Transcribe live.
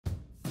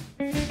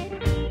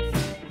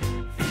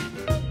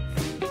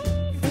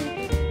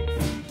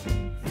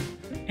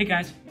Hey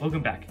guys,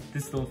 welcome back.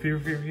 This is Little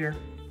Fever here,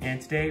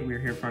 and today we're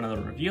here for another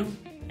review,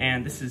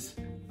 and this is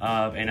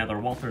another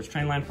Walthers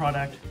Trainline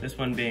product, this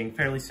one being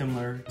fairly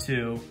similar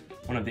to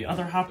one of the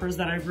other hoppers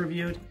that I've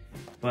reviewed,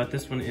 but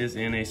this one is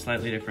in a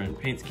slightly different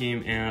paint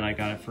scheme, and I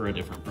got it for a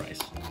different price.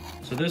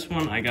 So this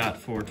one I got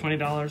for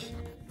 $20.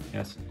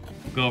 Yes,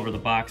 we'll go over the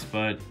box,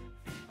 but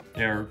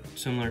they're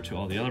similar to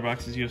all the other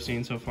boxes you have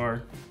seen so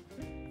far.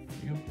 There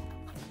you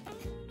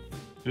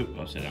go. Oop,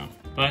 upside down.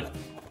 But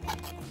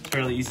it's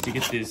fairly easy to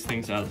get these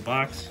things out of the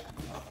box.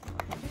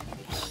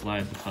 Just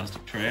slide the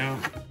plastic tray out.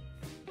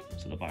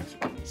 So the box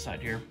on the side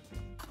here.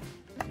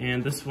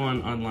 And this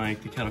one,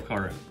 unlike the kettle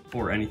cart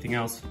or anything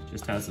else,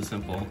 just has a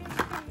simple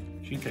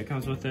sheet that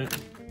comes with it.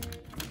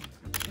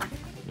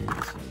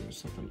 And so there's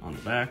something on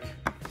the back.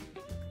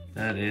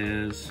 That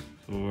is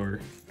for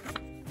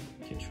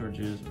kit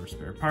charges or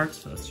spare parts.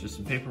 So that's just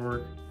some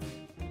paperwork.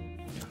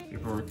 Yeah,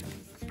 paperwork.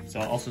 So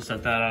I'll also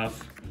set that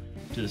off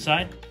to the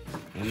side.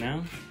 And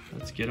now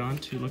let's get on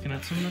to looking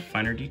at some of the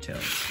finer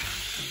details.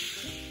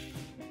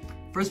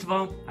 First of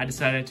all, I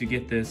decided to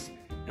get this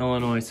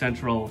Illinois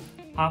Central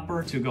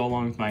hopper to go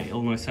along with my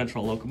Illinois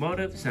Central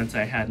locomotive since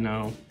I had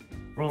no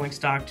rolling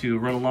stock to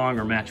run along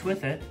or match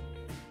with it.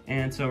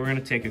 And so we're going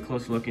to take a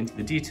closer look into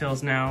the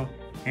details now,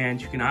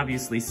 and you can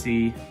obviously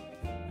see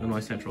Illinois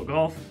Central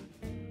Golf,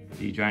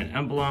 the giant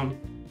emblem.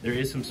 There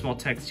is some small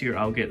text here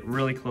I'll get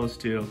really close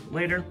to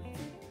later.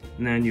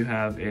 And then you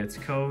have its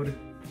code,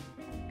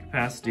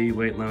 capacity,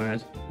 weight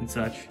limit, and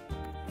such.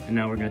 And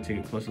now we're going to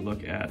take a closer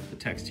look at the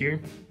text here.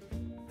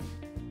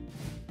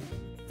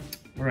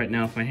 All right,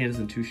 now if my hand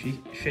isn't too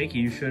shaky,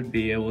 you should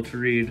be able to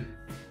read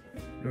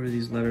whatever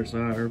these letters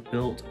are.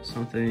 Built,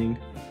 something,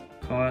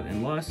 caught,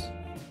 and lost.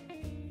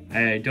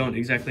 I don't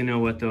exactly know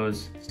what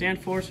those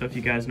stand for, so if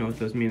you guys know what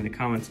those mean in the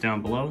comments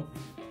down below,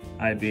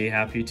 I'd be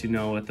happy to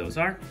know what those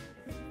are.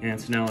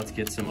 And so now let's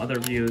get some other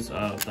views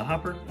of the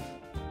hopper.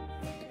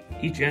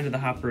 Each end of the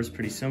hopper is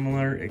pretty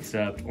similar,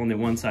 except only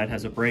one side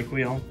has a brake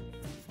wheel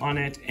on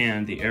it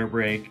and the air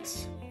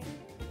brakes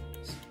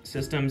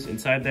systems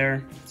inside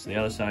there. So the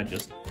other side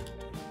just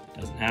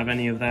doesn't have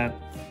any of that.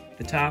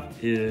 The top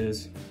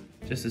is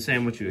just the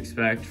same what you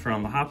expect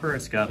from a hopper.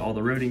 It's got all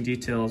the riveting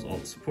details, all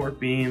the support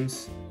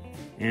beams,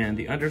 and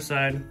the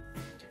underside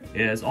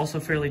is also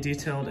fairly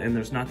detailed, and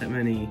there's not that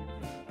many,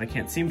 I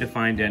can't seem to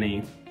find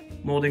any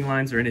molding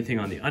lines or anything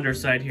on the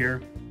underside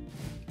here.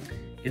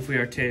 If we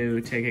are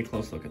to take a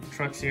close look at the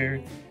trucks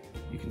here,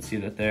 you can see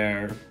that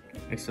they're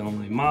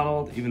excellently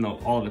modeled, even though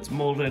all of it's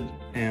molded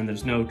and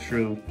there's no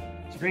true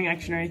spring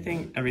action or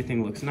anything.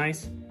 Everything looks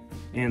nice.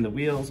 And the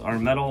wheels are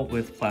metal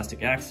with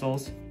plastic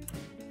axles,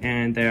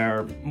 and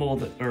they're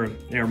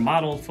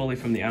modeled fully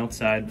from the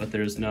outside, but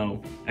there's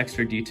no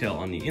extra detail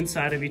on the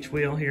inside of each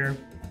wheel here.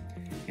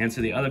 And so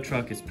the other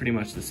truck is pretty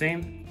much the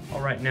same.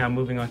 All right, now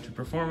moving on to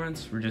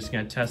performance, we're just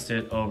gonna test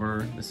it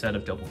over the set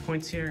of double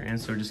points here, and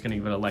so we're just gonna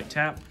give it a light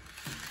tap.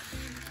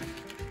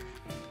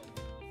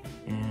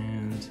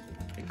 And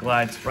it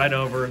glides right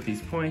over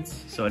these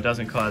points, so it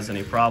doesn't cause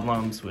any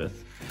problems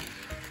with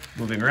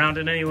moving around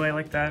in any way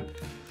like that.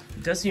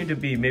 It does seem to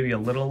be maybe a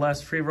little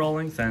less free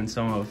rolling than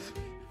some of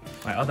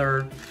my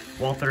other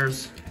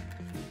Walthers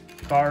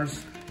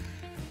cars,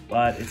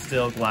 but it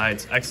still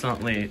glides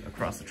excellently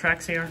across the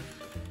tracks here.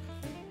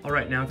 All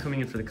right, now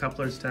coming in for the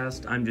couplers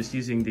test, I'm just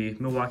using the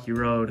Milwaukee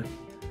Road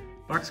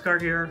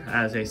boxcar here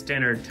as a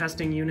standard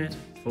testing unit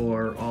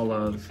for all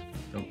of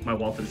my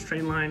Walthers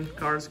Trainline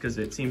cars because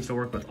it seems to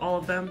work with all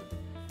of them.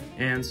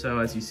 And so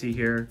as you see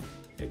here,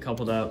 it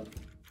coupled up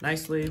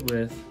nicely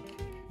with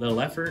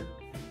little effort.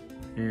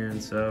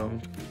 And so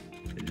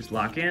they just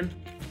lock in.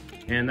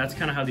 And that's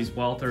kind of how these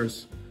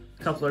Walthers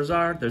couplers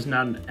are. There's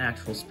not an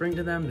actual spring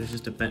to them. There's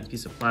just a bent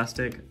piece of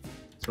plastic.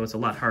 So it's a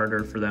lot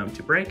harder for them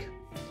to break.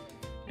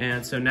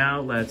 And so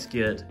now let's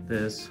get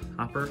this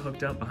hopper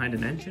hooked up behind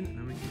an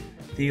engine.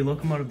 The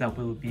locomotive that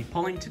will be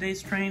pulling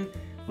today's train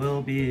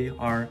will be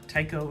our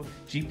Tyco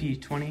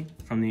GP20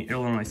 from the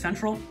Illinois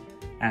Central,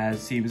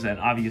 as seems an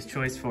obvious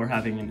choice for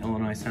having an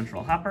Illinois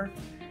Central hopper.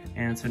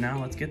 And so now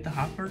let's get the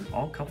hopper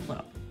all coupled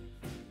up.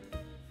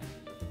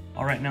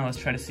 All right, now let's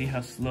try to see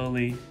how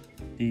slowly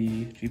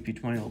the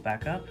GP20 will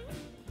back up.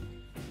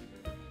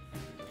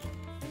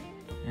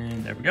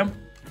 And there we go.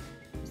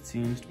 It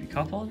seems to be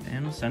coupled,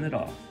 and we'll send it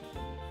off.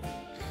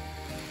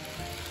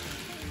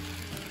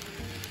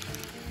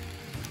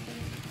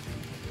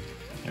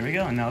 There we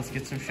go, and now let's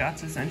get some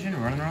shots of this engine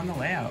running around the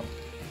layout.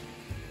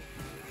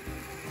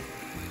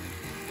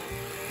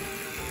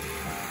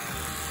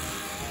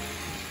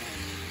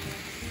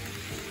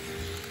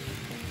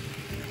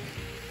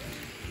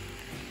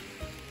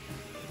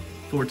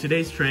 For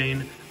today's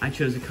train, I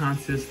chose a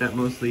consist that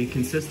mostly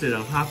consisted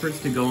of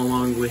hoppers to go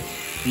along with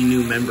the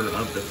new member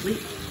of the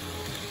fleet.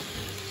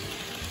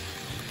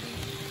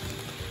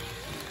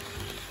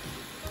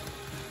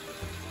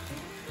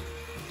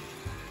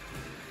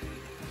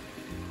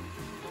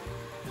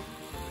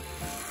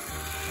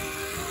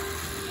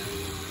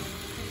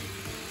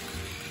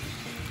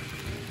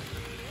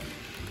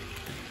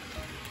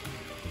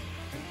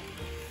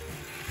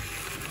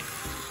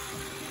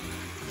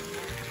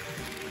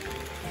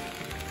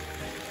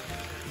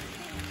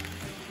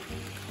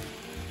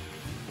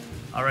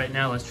 All right,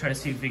 now let's try to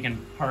see if we can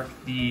park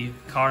the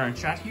car and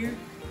shot here.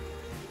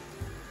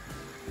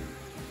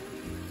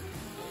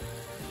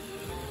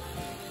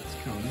 Let's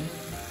come in.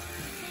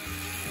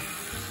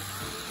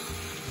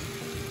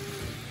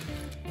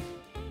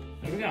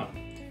 There we go.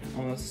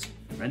 Almost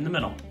right in the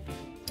middle.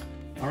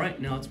 All right,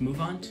 now let's move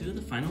on to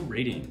the final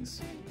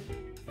ratings.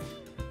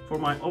 For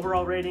my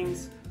overall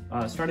ratings,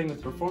 starting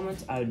with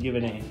performance, I would give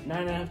it a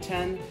 9 out of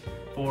 10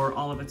 for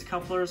all of its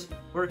couplers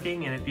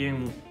working and it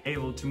being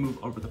able to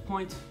move over the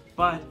point,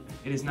 but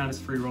it is not as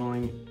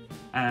free-rolling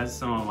as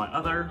some of my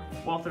other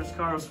Walthers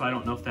cars, so I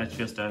don't know if that's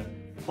just a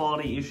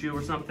quality issue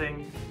or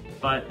something.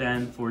 But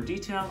then for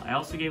detail, I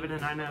also gave it a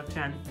 9 out of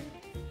 10.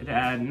 It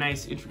had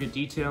nice intricate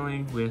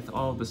detailing with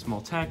all of the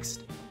small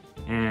text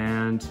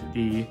and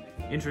the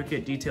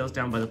intricate details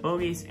down by the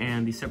bogies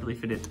and the separately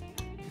fitted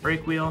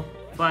brake wheel,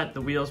 but the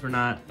wheels were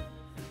not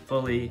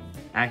fully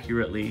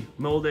accurately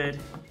molded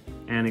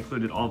and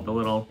included all of the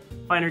little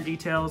finer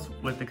details,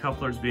 with the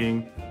couplers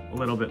being a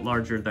little bit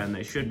larger than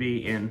they should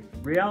be in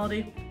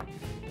reality.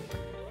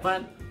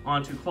 But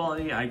onto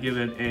quality, I give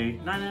it a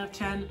 9 out of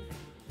 10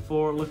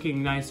 for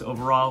looking nice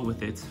overall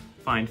with its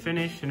fine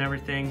finish and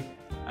everything.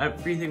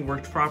 Everything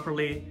worked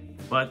properly,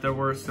 but there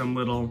were some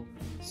little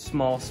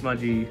small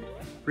smudgy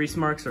grease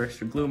marks or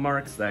extra glue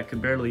marks that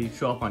could barely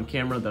show up on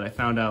camera that I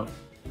found out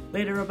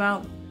later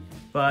about.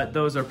 But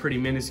those are pretty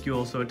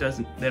minuscule, so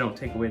they don't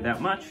take away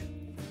that much.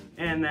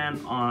 And then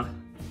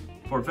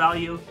for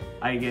value,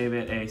 I gave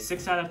it a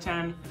 6 out of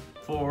 10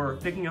 for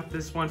picking up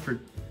this one for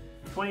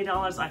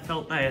 $20. I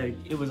felt that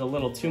it was a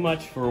little too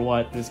much for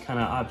what this kind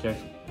of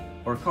object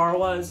or car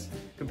was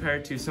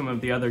compared to some of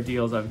the other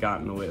deals I've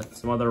gotten with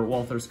some other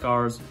Walthers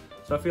cars.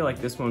 So I feel like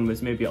this one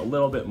was maybe a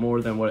little bit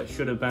more than what it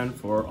should have been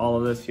for all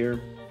of this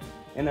here.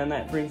 And then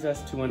that brings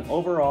us to an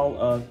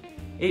overall of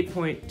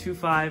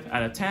 8.25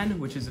 out of 10,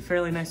 which is a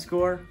fairly nice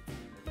score.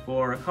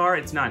 For a car,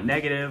 it's not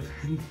negative,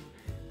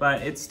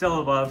 but it's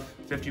still above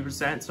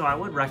 50%, so I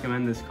would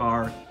recommend this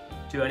car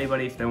to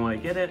anybody if they want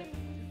to get it,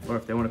 or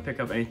if they want to pick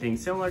up anything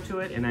similar to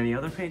it in any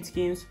other paint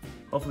schemes.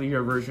 Hopefully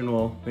your version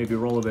will maybe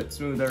roll a bit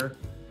smoother,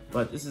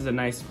 but this is a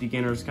nice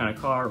beginner's kind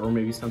of car, or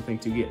maybe something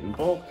to get in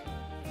bulk,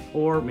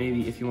 or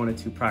maybe if you wanted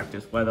to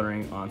practice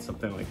weathering on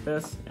something like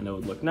this, and it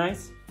would look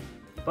nice.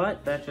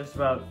 But that just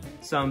about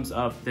sums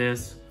up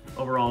this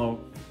overall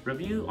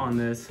review on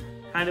this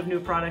kind of new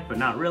product, but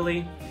not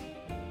really.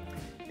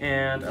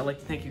 And I'd like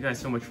to thank you guys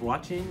so much for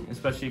watching,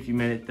 especially if you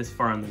made it this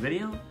far in the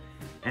video.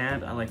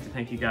 And I'd like to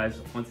thank you guys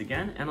once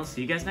again, and I'll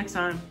see you guys next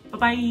time.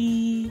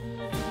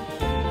 Bye-bye!